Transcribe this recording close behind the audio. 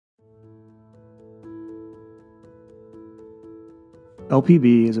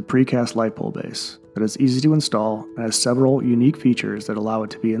LPB is a precast light pole base that is easy to install and has several unique features that allow it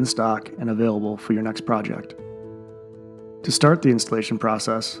to be in stock and available for your next project. To start the installation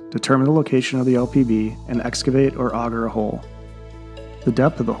process, determine the location of the LPB and excavate or auger a hole. The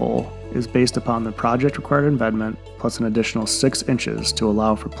depth of the hole is based upon the project required embedment plus an additional 6 inches to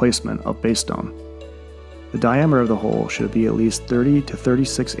allow for placement of base stone. The diameter of the hole should be at least 30 to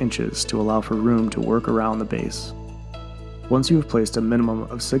 36 inches to allow for room to work around the base. Once you have placed a minimum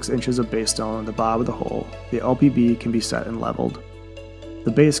of 6 inches of base stone at the bottom of the hole, the LPB can be set and leveled.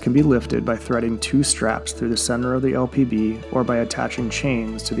 The base can be lifted by threading 2 straps through the center of the LPB or by attaching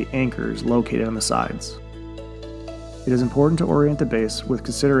chains to the anchors located on the sides. It is important to orient the base with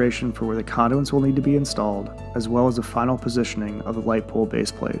consideration for where the conduits will need to be installed, as well as the final positioning of the light pole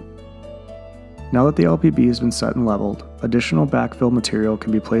base plate. Now that the LPB has been set and leveled, additional backfill material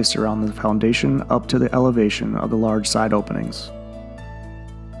can be placed around the foundation up to the elevation of the large side openings.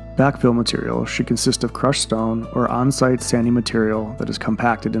 Backfill material should consist of crushed stone or on-site sandy material that is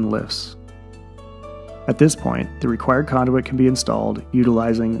compacted in lifts. At this point, the required conduit can be installed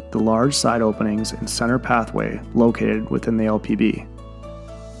utilizing the large side openings and center pathway located within the LPB.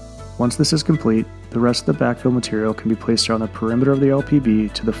 Once this is complete, the rest of the backfill material can be placed around the perimeter of the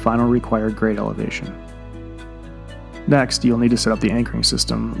LPB to the final required grade elevation. Next, you'll need to set up the anchoring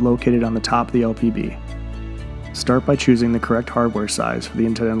system located on the top of the LPB. Start by choosing the correct hardware size for the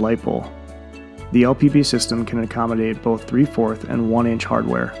intended light pole. The LPB system can accommodate both 3/4 and 1 inch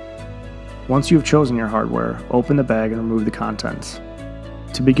hardware. Once you have chosen your hardware, open the bag and remove the contents.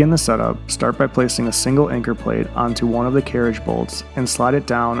 To begin the setup, start by placing a single anchor plate onto one of the carriage bolts and slide it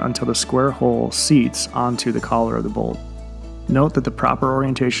down until the square hole seats onto the collar of the bolt. Note that the proper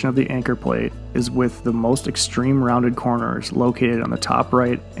orientation of the anchor plate is with the most extreme rounded corners located on the top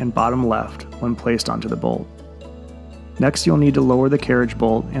right and bottom left when placed onto the bolt. Next, you'll need to lower the carriage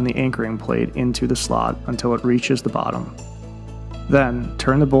bolt and the anchoring plate into the slot until it reaches the bottom. Then,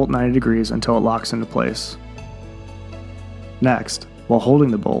 turn the bolt 90 degrees until it locks into place. Next, while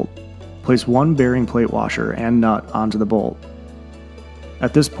holding the bolt, place one bearing plate washer and nut onto the bolt.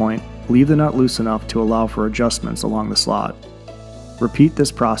 At this point, leave the nut loose enough to allow for adjustments along the slot. Repeat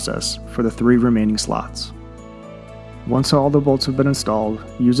this process for the 3 remaining slots. Once all the bolts have been installed,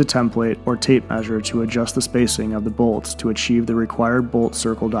 use a template or tape measure to adjust the spacing of the bolts to achieve the required bolt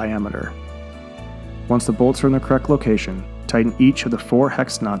circle diameter. Once the bolts are in the correct location, tighten each of the 4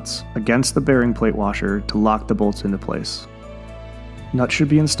 hex nuts against the bearing plate washer to lock the bolts into place. Nuts should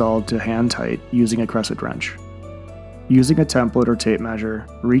be installed to hand tight using a crescent wrench. Using a template or tape measure,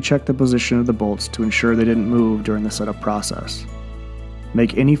 recheck the position of the bolts to ensure they didn't move during the setup process.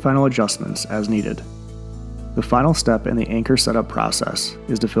 Make any final adjustments as needed. The final step in the anchor setup process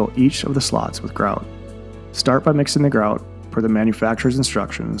is to fill each of the slots with grout. Start by mixing the grout, per the manufacturer's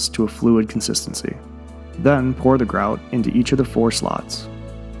instructions, to a fluid consistency. Then pour the grout into each of the 4 slots.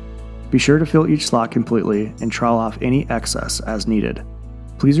 Be sure to fill each slot completely and trowel off any excess as needed.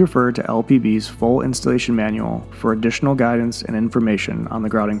 Please refer to LPB's full installation manual for additional guidance and information on the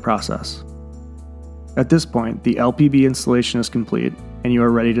grouting process. At this point, the LPB installation is complete and you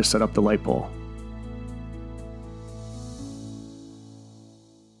are ready to set up the light pole.